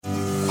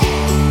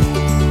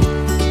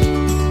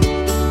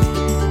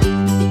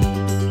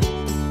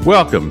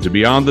Welcome to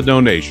Beyond the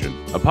Donation,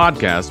 a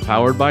podcast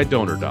powered by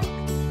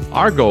DonorDoc.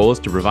 Our goal is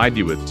to provide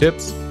you with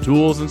tips,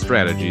 tools, and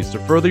strategies to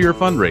further your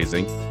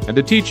fundraising and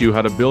to teach you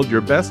how to build your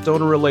best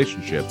donor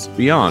relationships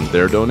beyond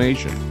their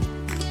donation.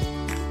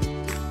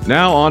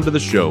 Now on to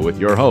the show with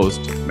your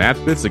host, Matt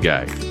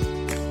Bitsagai.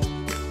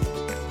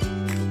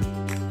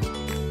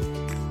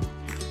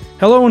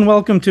 Hello and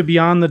welcome to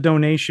Beyond the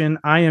Donation.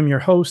 I am your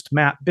host,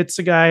 Matt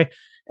Bitsagai,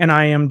 and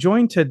I am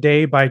joined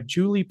today by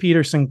Julie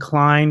Peterson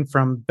Klein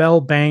from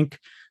Bell Bank.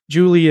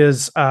 Julie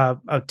is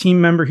a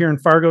team member here in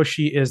Fargo.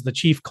 She is the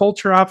Chief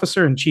Culture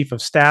Officer and Chief of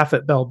Staff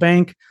at Bell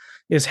Bank,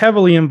 is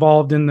heavily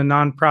involved in the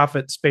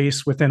nonprofit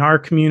space within our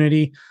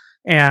community,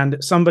 and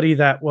somebody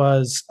that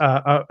was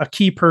a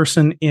key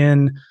person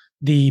in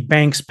the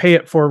bank's Pay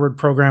It Forward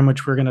program,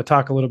 which we're going to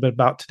talk a little bit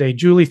about today.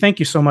 Julie, thank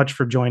you so much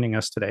for joining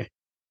us today.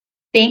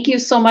 Thank you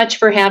so much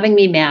for having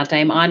me, Matt.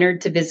 I'm honored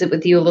to visit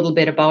with you a little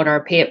bit about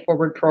our Pay It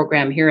Forward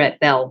program here at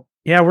Bell.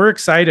 Yeah, we're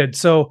excited.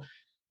 So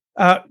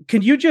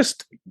could you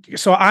just,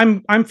 so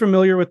I'm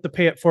familiar with the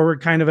Pay It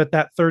Forward kind of at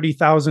that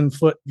 30,000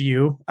 foot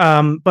view.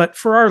 But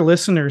for our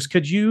listeners,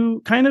 could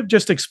you kind of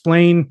just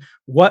explain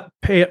what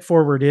Pay It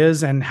Forward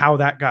is and how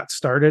that got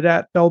started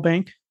at Bell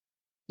Bank?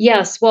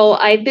 Yes, well,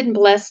 I've been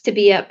blessed to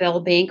be at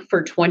Bell Bank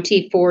for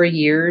 24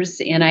 years,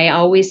 and I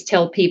always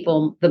tell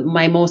people that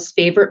my most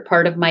favorite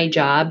part of my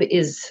job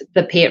is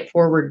the Pay It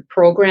Forward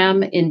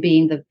program and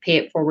being the Pay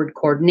It Forward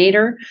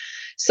coordinator.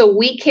 So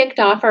we kicked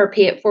off our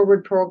Pay It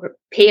Forward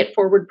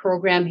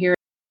program here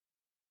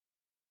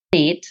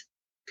at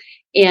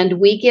and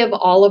we give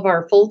all of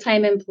our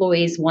full-time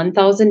employees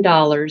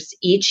 $1,000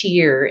 each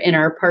year and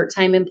our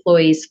part-time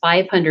employees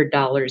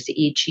 $500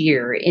 each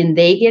year. And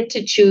they get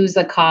to choose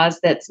a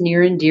cause that's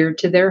near and dear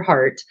to their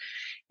heart.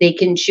 They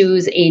can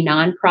choose a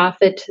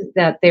nonprofit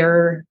that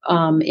they're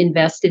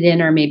invested in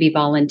or maybe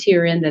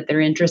volunteer in that they're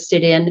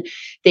interested in.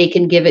 They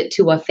can give it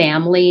to a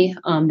family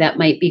that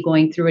might be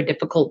going through a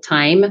difficult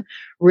time.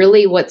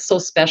 Really, what's so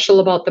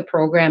special about the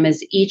program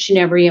is each and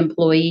every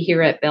employee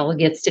here at Bell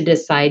gets to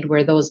decide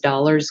where those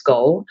dollars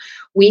go.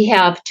 We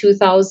have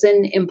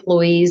 2,000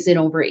 employees in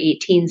over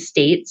 18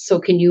 states. So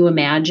can you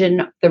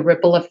imagine the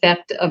ripple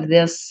effect of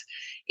this?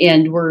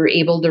 And we're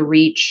able to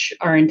reach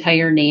our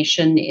entire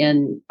nation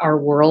and our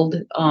world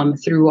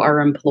through our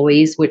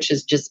employees, which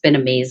has just been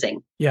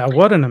amazing. Yeah,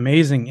 what an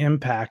amazing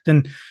impact.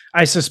 And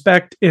I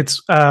suspect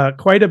it's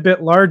quite a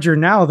bit larger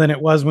now than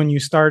it was when you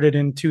started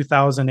in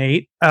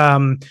 2008.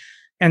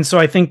 And so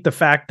I think the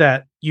fact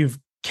that you've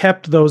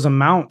kept those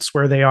amounts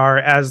where they are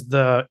as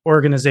the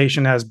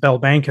organization, as Bell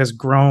Bank has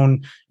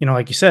grown,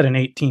 like you said, in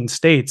 18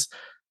 states,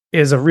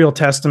 is a real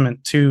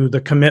testament to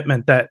the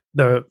commitment that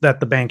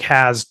the bank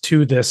has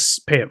to this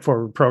Pay It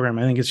Forward program.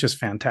 I think it's just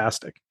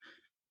fantastic.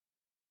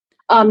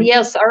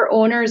 Yes, our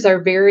owners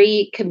are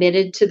very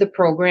committed to the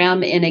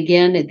program. And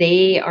again,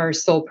 they are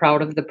so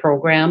proud of the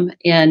program.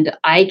 And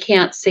I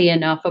can't say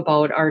enough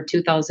about our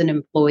 2,000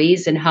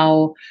 employees and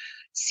how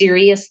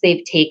serious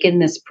they've taken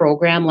this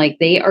program. Like,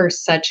 they are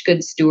such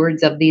good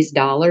stewards of these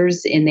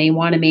dollars, and they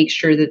want to make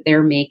sure that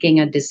they're making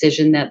a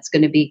decision that's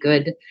going to be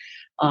good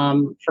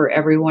for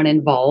everyone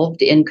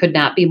involved, and could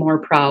not be more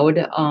proud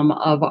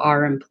of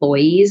our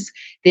employees.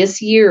 This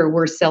year,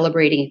 we're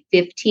celebrating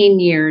 15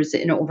 years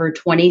and over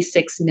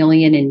 26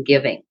 million in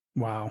giving.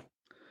 Wow.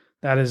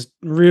 That is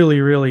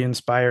really, really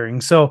inspiring.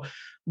 So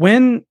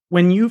when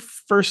you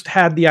first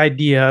had the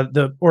idea,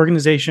 the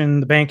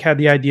organization, the bank had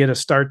the idea to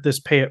start this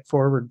Pay It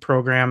Forward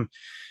program,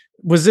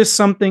 was this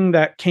something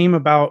that came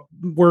about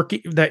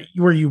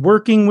were you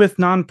working with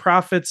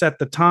nonprofits at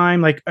the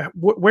time? Like,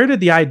 where did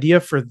the idea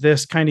for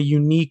this kind of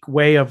unique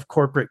way of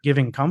corporate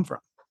giving come from?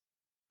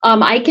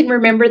 I can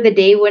remember the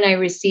day when I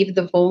received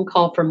the phone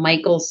call from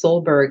Michael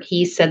Solberg.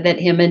 He said that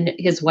him and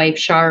his wife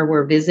Shar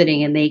were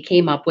visiting and they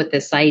came up with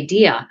this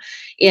idea.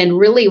 And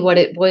really what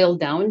it boiled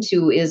down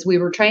to is we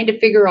were trying to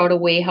figure out a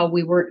way how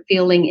we weren't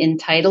feeling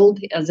entitled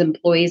as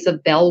employees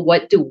of Bell.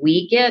 What do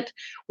we get?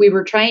 We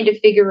were trying to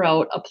figure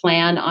out a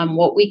plan on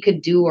what we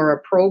could do, or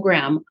a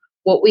program,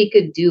 what we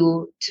could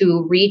do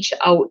to reach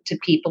out to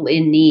people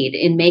in need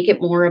and make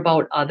it more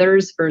about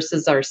others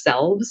versus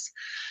ourselves.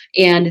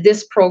 And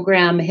this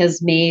program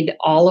has made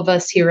all of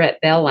us here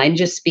at Bell, I'm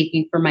just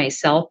speaking for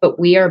myself, but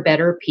we are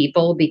better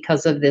people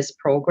because of this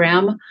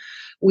program.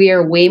 We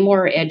are way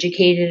more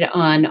educated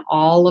on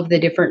all of the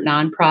different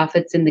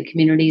nonprofits in the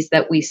communities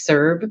that we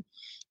serve.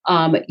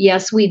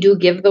 Yes, we do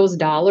give those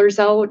dollars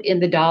out,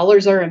 and the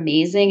dollars are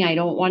amazing. I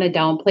don't want to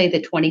downplay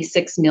the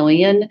 26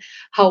 million.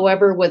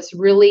 However, what's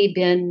really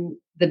been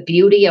the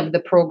beauty of the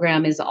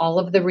program is all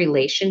of the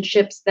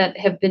relationships that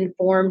have been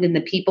formed and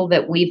the people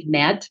that we've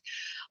met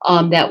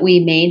that we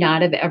may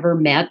not have ever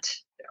met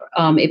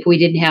if we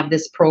didn't have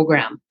this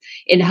program,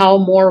 and how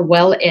more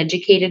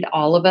well-educated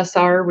all of us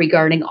are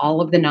regarding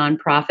all of the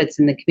nonprofits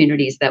in the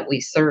communities that we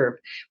serve.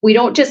 We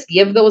don't just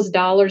give those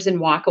dollars and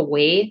walk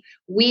away.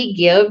 We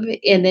give,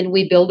 and then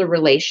we build a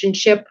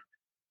relationship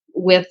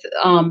with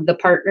the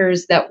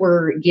partners that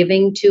we're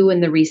giving to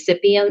and the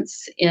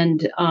recipients.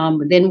 And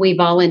then we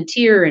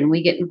volunteer and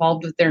we get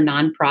involved with their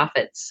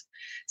nonprofits.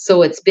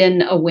 So it's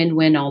been a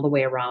win-win all the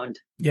way around.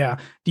 Yeah.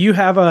 Do you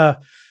have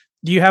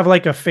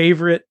like a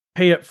favorite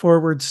pay it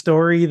forward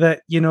story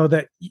that,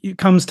 that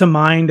comes to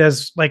mind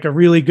as like a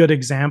really good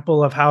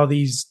example of how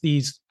these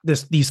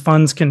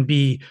funds can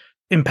be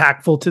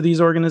impactful to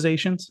these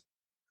organizations?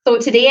 So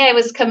today I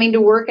was coming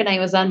to work and I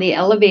was on the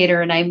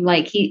elevator and I'm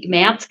like,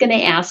 Matt's going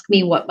to ask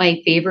me what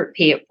my favorite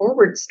pay it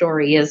forward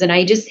story is. And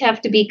I just have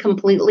to be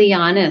completely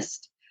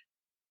honest.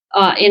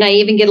 And I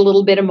even get a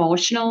little bit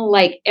emotional.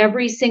 Like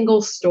every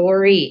single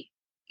story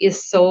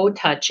is so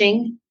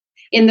touching.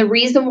 And the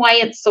reason why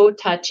it's so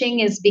touching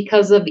is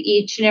because of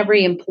each and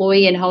every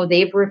employee and how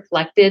they've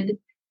reflected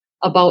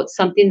about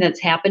something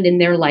that's happened in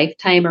their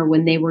lifetime or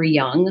when they were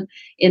young.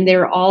 And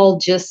they're all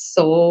just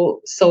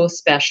so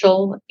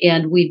special.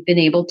 And we've been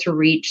able to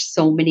reach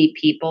so many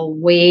people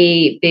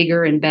way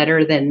bigger and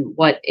better than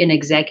what an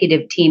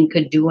executive team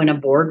could do in a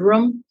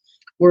boardroom.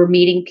 We're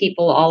meeting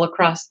people all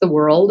across the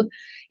world.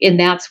 And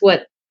that's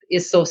what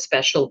is so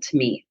special to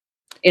me.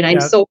 And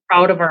I'm so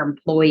proud of our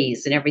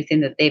employees and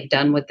everything that they've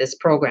done with this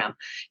program.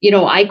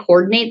 I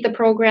coordinate the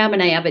program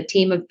and I have a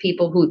team of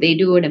people who they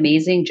do an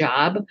amazing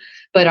job,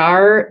 but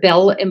our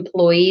Bell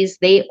employees,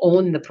 they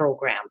own the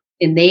program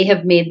and they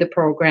have made the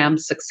program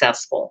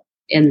successful.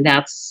 And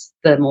that's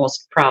the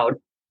most proud.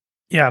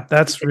 Yeah,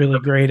 that's really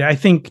great. I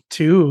think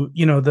too,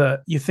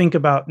 you think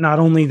about not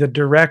only the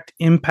direct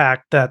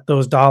impact that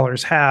those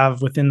dollars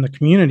have within the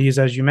communities,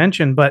 as you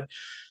mentioned, but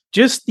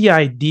just the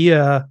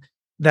idea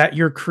that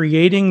you're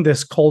creating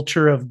this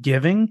culture of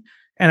giving.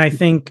 And I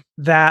think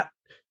that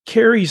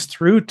carries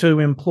through to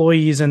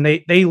employees and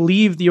they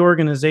leave the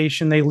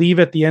organization, they leave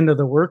at the end of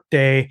the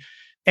workday.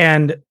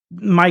 And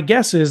my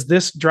guess is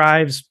this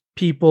drives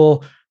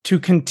people to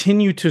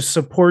continue to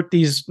support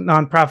these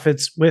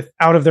nonprofits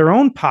out of their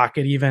own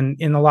pocket, even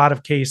in a lot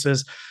of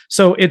cases.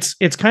 So it's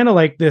kind of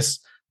like this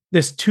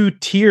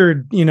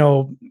two-tiered,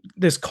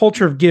 this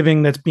culture of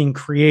giving that's being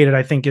created,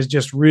 I think is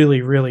just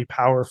really, really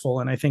powerful.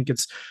 And I think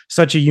it's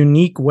such a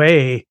unique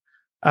way,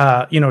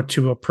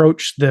 to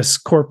approach this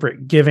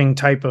corporate giving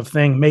type of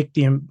thing, make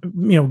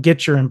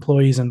get your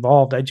employees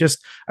involved.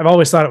 I've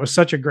always thought it was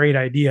such a great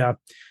idea.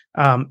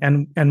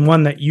 And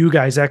one that you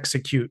guys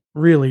execute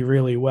really,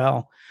 really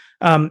well.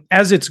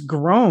 As it's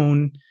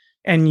grown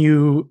and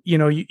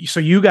so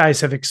you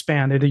guys have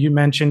expanded, you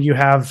mentioned you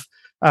have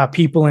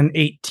people in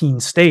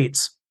 18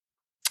 states.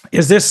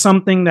 Is this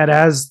something that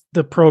as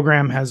the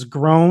program has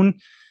grown,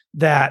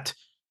 that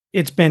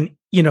it's been,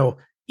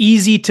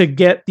 easy to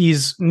get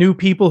these new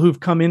people who've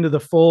come into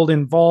the fold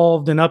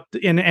involved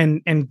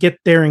and get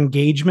their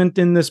engagement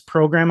in this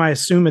program? I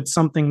assume it's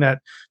something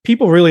that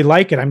people really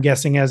like it, I'm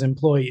guessing, as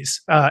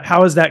employees.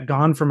 How has that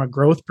gone from a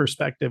growth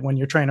perspective when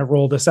you're trying to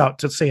roll this out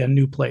to, say, a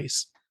new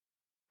place?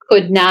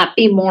 Could not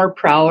be more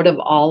proud of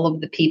all of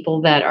the people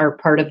that are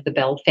part of the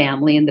Bell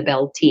family and the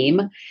Bell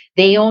team.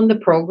 They own the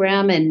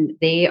program and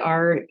they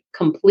are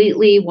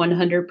completely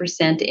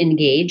 100%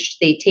 engaged.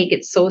 They take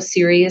it so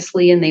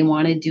seriously and they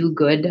want to do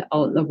good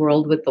out in the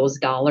world with those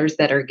dollars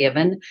that are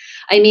given.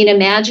 I mean,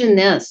 imagine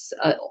this.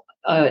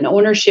 An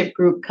ownership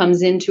group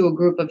comes into a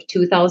group of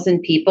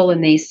 2,000 people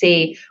and they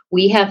say,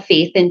 we have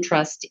faith and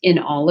trust in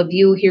all of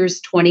you.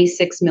 Here's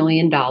 $26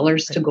 million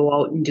to go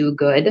out and do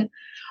good.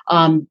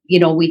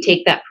 We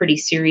take that pretty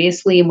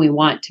seriously and we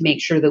want to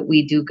make sure that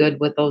we do good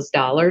with those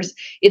dollars.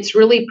 It's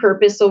really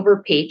purpose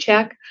over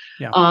paycheck.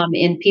 Yeah.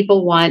 And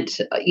people want,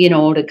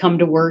 to come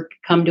to work,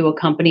 come to a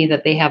company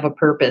that they have a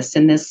purpose.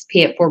 And this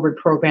Pay It Forward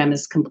program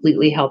has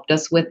completely helped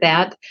us with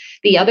that.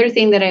 The other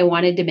thing that I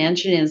wanted to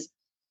mention is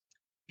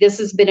this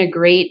has been a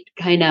great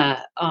kind of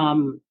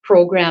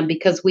program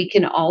because we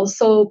can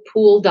also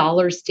pool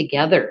dollars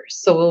together.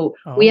 So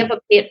we have a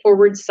Pay It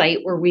Forward site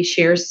where we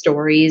share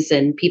stories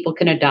and people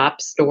can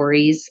adopt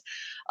stories.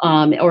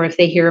 Or if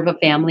they hear of a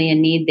family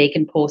in need, they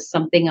can post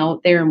something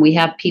out there. And we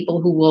have people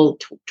who will,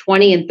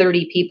 20 and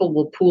 30 people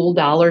will pool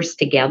dollars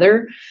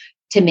together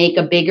to make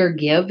a bigger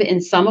give.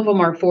 And some of them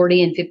are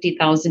 $40,000 and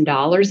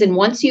 $50,000. And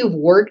once you've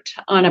worked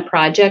on a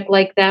project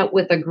like that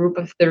with a group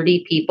of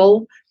 30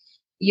 people,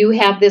 you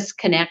have this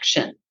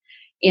connection.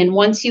 And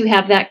once you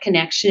have that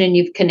connection and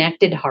you've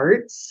connected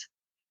hearts,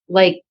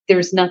 like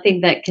there's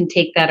nothing that can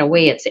take that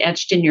away. It's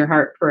etched in your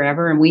heart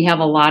forever. And we have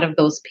a lot of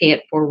those Pay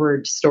It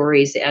Forward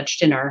stories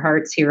etched in our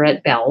hearts here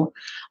at Bell.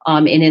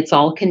 And it's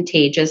all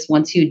contagious.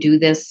 Once you do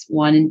this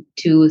 1,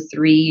 2,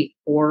 3,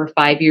 4,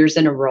 5 years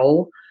in a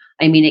row,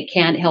 I mean, it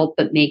can't help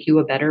but make you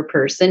a better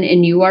person.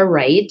 And you are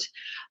right.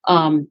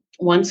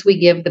 Once we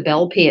give the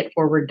Bell Pay It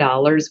Forward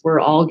dollars, we're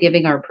all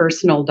giving our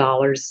personal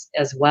dollars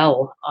as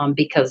well,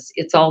 because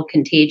it's all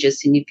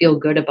contagious and you feel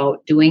good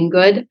about doing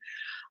good.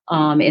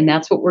 And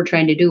that's what we're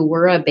trying to do.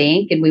 We're a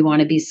bank and we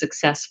want to be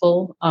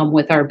successful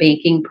with our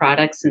banking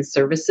products and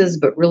services,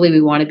 but really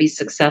we want to be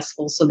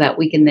successful so that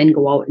we can then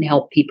go out and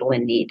help people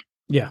in need.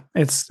 Yeah,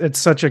 it's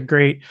such a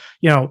great,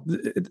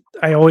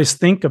 I always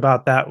think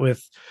about that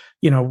with,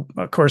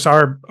 of course,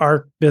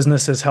 our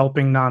business is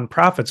helping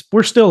nonprofits.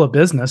 We're still a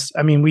business.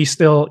 I mean, we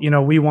still,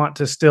 we want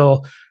to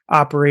still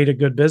operate a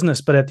good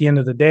business, but at the end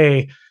of the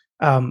day,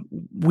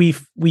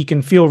 we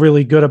can feel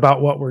really good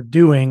about what we're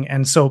doing,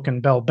 and so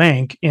can Bell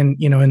Bank in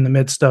the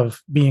midst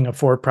of being a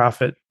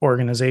for-profit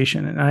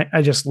organization. And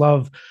I just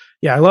love,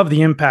 I love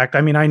the impact.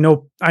 I mean, I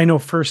know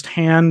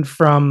firsthand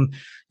from,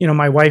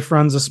 my wife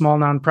runs a small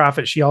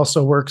nonprofit. She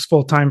also works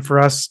full-time for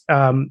us,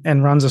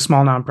 and runs a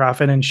small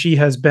nonprofit. And she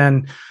has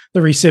been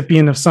the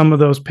recipient of some of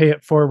those pay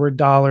it forward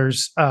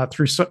dollars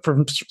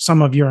from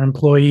some of your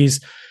employees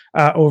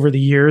over the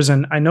years.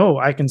 And I know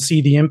I can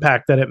see the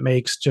impact that it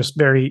makes just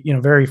very,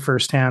 very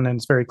firsthand, and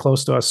it's very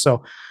close to us.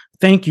 So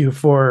thank you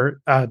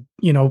for,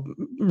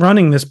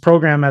 running this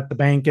program at the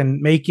bank and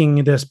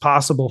making this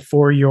possible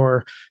for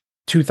your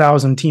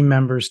 2,000 team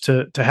members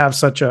to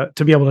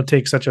be able to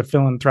take such a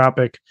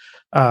philanthropic,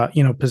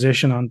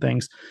 position on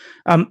things.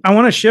 I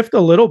want to shift a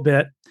little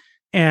bit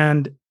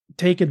and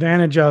take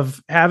advantage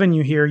of having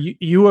you here.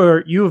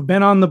 You have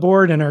been on the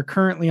board and are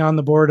currently on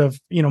the board of,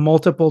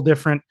 multiple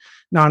different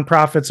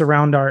nonprofits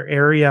around our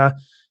area.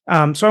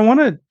 So I want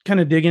to kind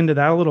of dig into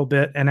that a little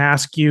bit and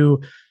ask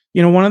you,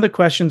 one of the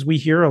questions we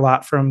hear a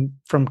lot from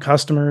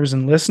customers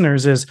and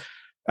listeners is,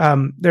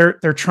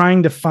 they're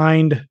trying to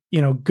find,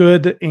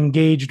 good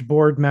engaged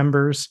board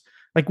members.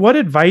 Like, what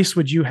advice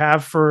would you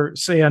have for,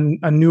 say, a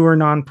newer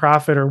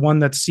nonprofit or one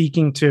that's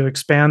seeking to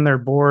expand their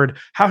board?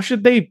 How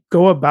should they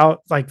go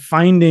about like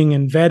finding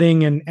and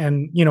vetting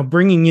and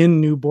bringing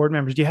in new board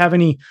members? Do you have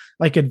any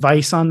like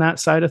advice on that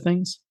side of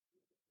things?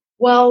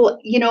 Well,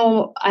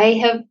 I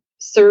have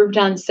served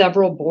on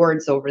several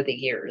boards over the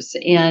years,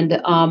 and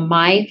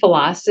my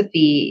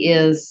philosophy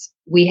is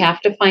we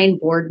have to find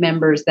board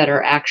members that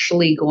are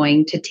actually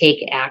going to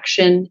take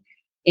action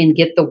and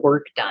get the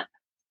work done.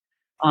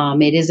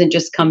 It isn't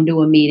just come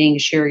to a meeting,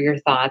 share your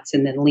thoughts,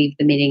 and then leave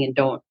the meeting and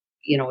don't,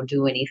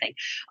 do anything.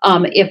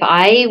 If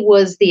I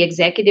was the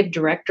executive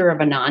director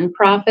of a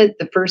nonprofit,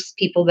 the first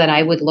people that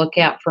I would look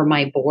at for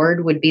my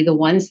board would be the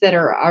ones that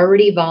are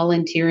already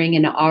volunteering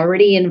and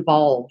already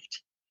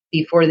involved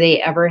before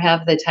they ever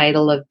have the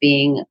title of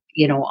being,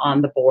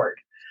 on the board.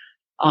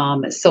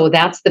 So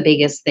that's the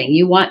biggest thing.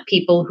 You want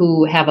people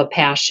who have a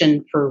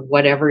passion for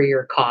whatever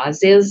your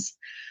cause is.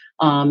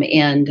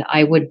 And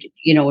I would,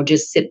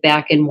 just sit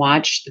back and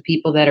watch the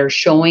people that are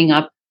showing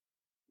up,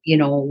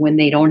 when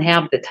they don't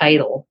have the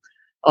title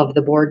of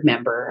the board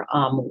member.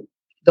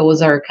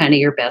 Those are kind of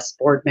your best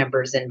board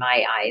members in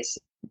my eyes.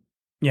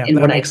 Yeah, in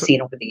what I've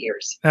seen over the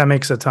years. That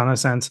makes a ton of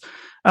sense.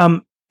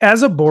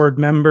 As a board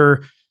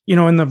member,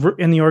 in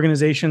the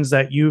organizations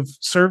that you've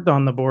served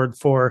on the board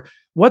for,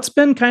 what's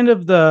been kind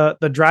of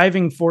the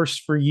driving force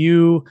for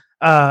you?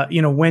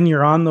 When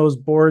you're on those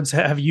boards,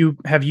 have you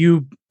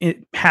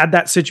had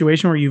that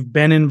situation where you've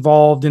been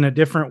involved in a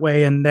different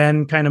way and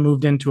then kind of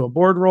moved into a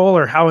board role,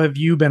 or how have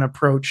you been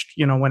approached,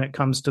 when it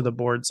comes to the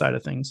board side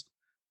of things?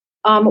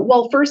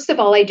 Well, first of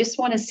all, I just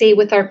want to say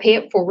with our Pay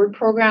It Forward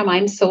program,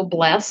 I'm so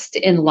blessed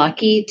and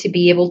lucky to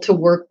be able to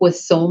work with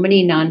so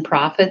many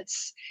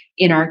nonprofits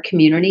in our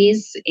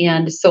communities.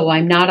 And so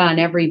I'm not on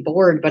every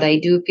board, but I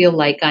do feel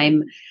like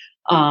I'm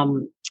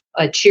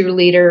a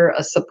cheerleader,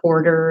 a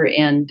supporter,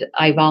 and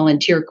I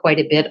volunteer quite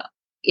a bit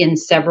in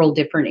several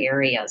different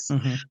areas.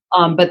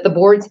 Mm-hmm. But the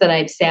boards that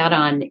I've sat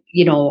on,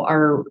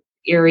 are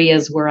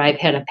areas where I've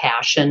had a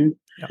passion,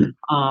 yep.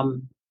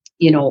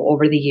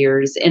 Over the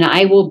years. And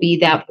I will be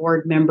that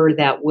board member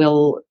that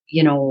will,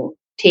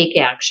 take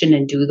action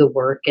and do the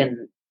work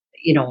and,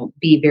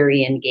 be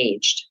very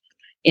engaged.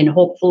 And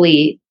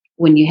hopefully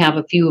when you have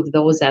a few of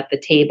those at the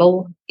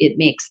table, it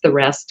makes the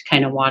rest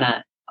kind of want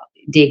to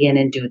dig in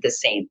and do the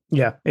same.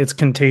 Yeah, it's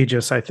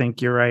contagious. I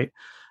think you're right.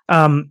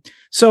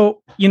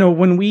 So,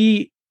 when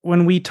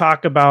we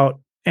talk about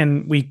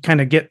and we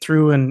kind of get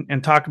through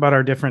and talk about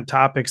our different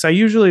topics, I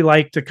usually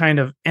like to kind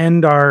of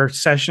end our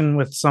session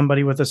with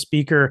a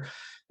speaker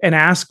and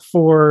ask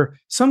for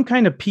some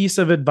kind of piece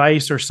of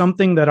advice or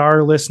something that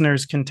our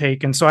listeners can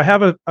take. And so I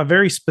have a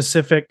very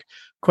specific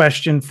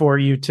question for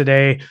you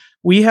today.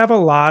 We have a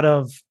lot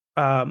of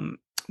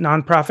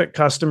nonprofit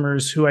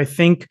customers who I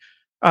think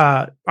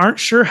aren't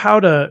sure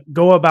how to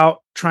go about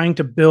trying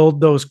to build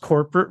those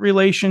corporate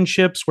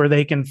relationships where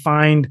they can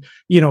find,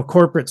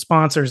 corporate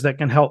sponsors that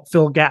can help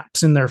fill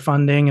gaps in their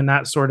funding and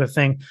that sort of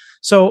thing.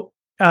 So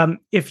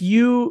if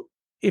you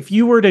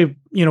were to,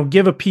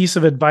 give a piece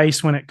of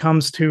advice when it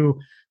comes to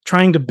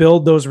trying to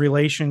build those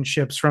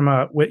relationships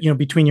from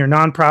between your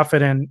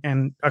nonprofit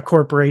and a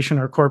corporation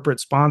or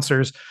corporate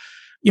sponsors,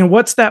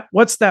 what's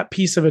that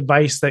piece of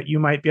advice that you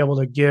might be able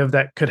to give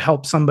that could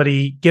help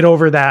somebody get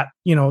over that,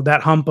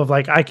 that hump of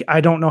like,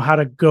 I don't know how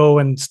to go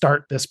and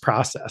start this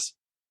process?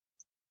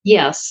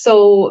 Yes.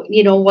 So,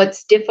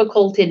 what's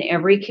difficult in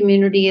every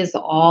community is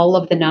all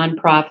of the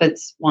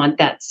nonprofits want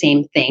that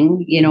same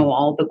thing,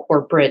 all the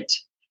corporate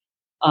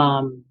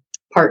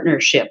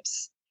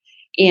partnerships.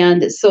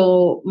 And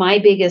so my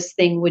biggest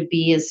thing would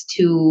be is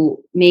to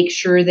make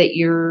sure that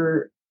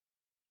you're,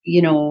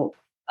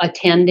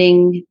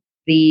 attending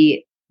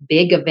the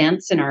big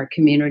events in our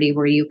community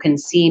where you can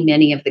see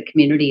many of the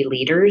community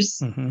leaders.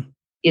 Mm-hmm.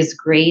 Is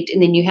great.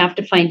 And then you have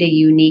to find a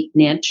unique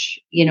niche,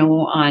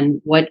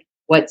 on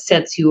what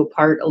sets you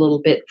apart a little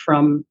bit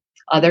from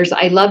others.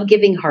 I love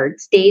Giving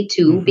Hearts Day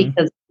too, Mm-hmm.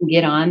 because we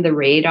get on the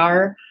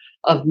radar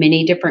of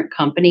many different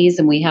companies,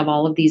 and we have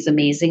all of these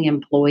amazing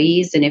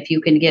employees. And if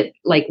you can get,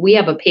 like, we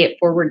have a Pay It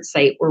Forward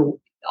site where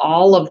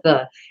all of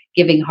the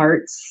Giving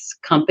Hearts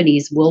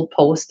companies will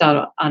post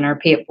on our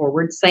Pay It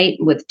Forward site.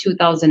 With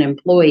 2,000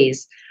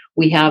 employees,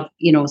 we have,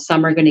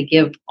 some are going to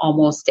give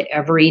almost to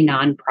every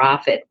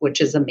nonprofit,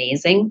 which is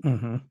amazing.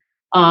 Mm-hmm.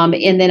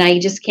 And then I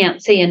just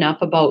can't say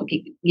enough about,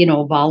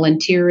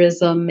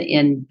 volunteerism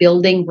and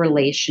building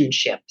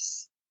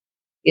relationships.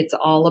 It's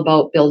all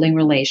about building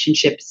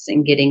relationships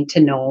and getting to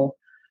know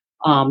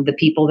the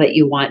people that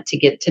you want to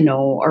get to know,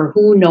 or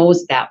who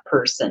knows that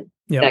person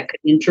that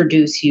could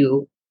introduce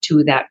you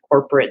to that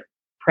corporate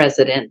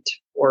president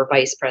or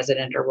vice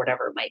president or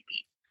whatever it might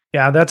be.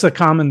 Yeah, that's a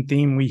common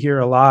theme we hear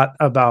a lot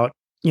about,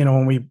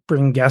 when we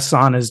bring guests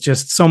on, is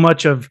just so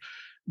much of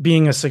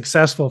being a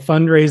successful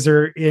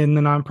fundraiser in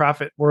the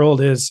nonprofit world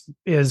is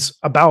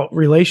about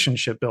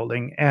relationship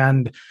building.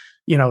 And,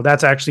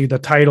 that's actually the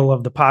title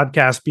of the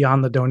podcast,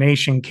 Beyond the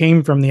Donation,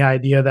 came from the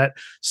idea that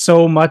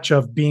so much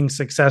of being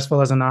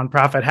successful as a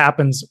nonprofit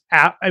happens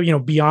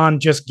beyond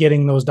just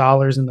getting those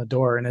dollars in the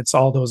door. And it's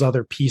all those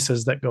other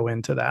pieces that go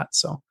into that.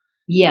 So.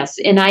 Yes.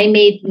 And I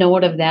made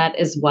note of that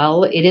as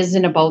well. It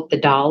isn't about the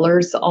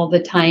dollars all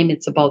the time.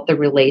 It's about the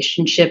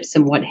relationships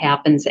and what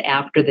happens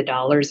after the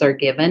dollars are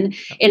given.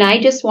 And I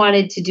just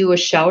wanted to do a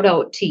shout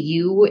out to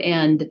you,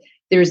 and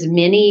there's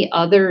many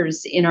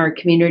others in our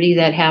community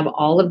that have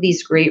all of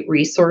these great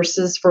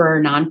resources for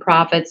our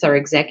nonprofits, our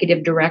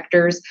executive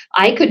directors.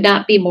 I could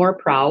not be more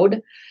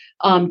proud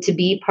to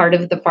be part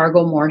of the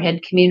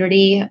Fargo-Moorhead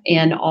community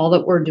and all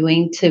that we're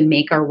doing to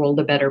make our world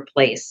a better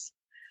place.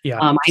 Yeah,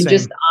 I'm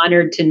just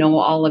honored to know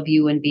all of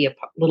you and be a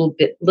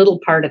little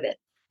part of it.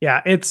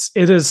 Yeah, it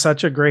is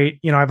such a great,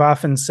 I've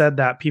often said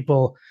that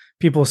people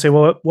say,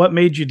 well, what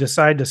made you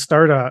decide to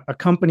start a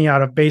company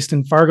based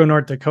in Fargo,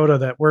 North Dakota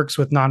that works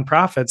with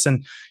nonprofits?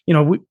 And,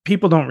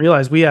 people don't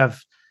realize we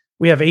have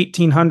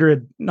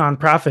 1,800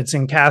 nonprofits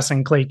in Cass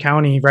and Clay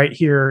County right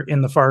here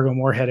in the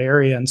Fargo-Moorhead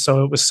area. And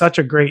so it was such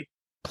a great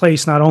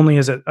place. Not only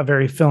is it a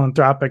very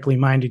philanthropically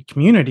minded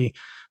community,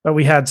 but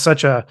we had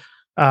such a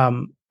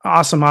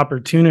awesome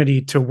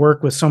opportunity to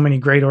work with so many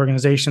great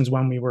organizations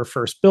when we were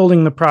first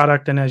building the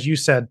product. And as you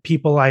said,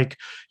 people like,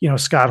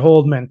 Scott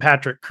Holdman,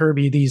 Patrick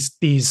Kirby,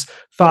 these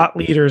thought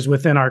leaders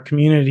within our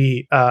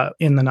community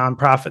in the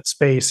nonprofit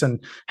space,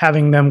 and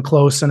having them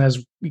close and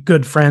as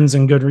good friends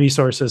and good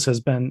resources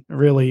has been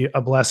really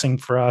a blessing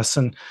for us.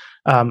 And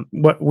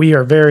what we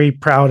are very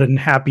proud and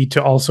happy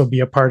to also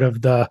be a part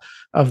of the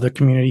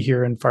community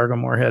here in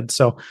Fargo-Moorhead.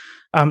 So,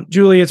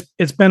 Julie,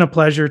 it's been a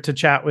pleasure to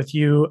chat with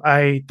you.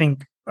 I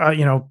think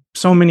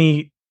so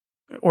many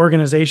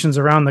organizations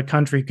around the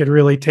country could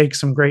really take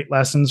some great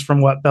lessons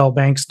from what Bell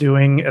Bank's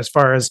doing as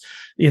far as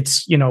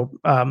its,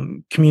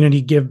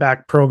 community give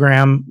back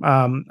program.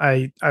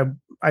 I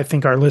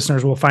think our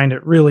listeners will find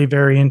it really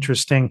very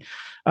interesting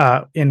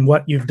in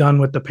what you've done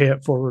with the Pay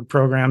It Forward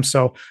program.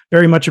 So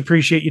very much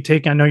appreciate you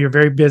taking, I know you're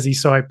very busy,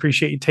 so I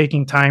appreciate you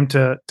taking time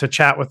to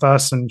chat with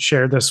us and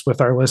share this with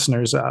our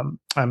listeners. I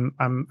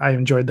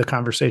enjoyed the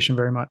conversation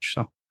very much.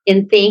 So.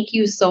 And thank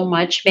you so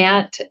much,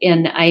 Matt.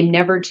 And I'm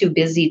never too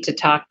busy to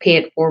talk Pay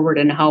It Forward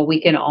and how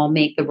we can all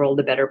make the world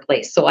a better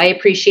place. So I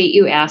appreciate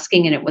you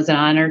asking, and it was an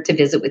honor to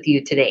visit with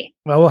you today.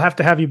 Well, we'll have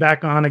to have you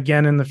back on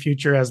again in the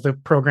future as the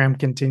program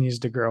continues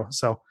to grow.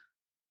 So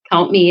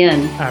count me in.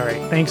 All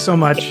right. Thanks so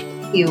much.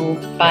 Thank you.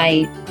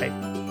 Bye. Bye.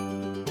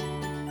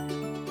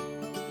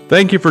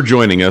 Thank you for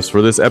joining us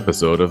for this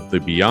episode of the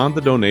Beyond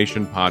the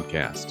Donation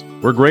podcast.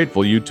 We're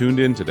grateful you tuned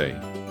in today.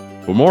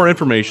 For more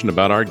information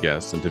about our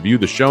guests and to view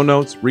the show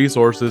notes,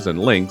 resources, and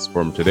links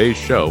from today's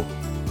show,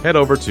 head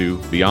over to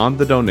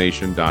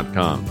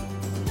beyondthedonation.com.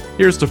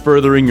 Here's to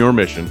furthering your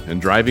mission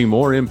and driving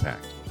more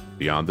impact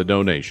beyond the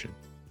donation.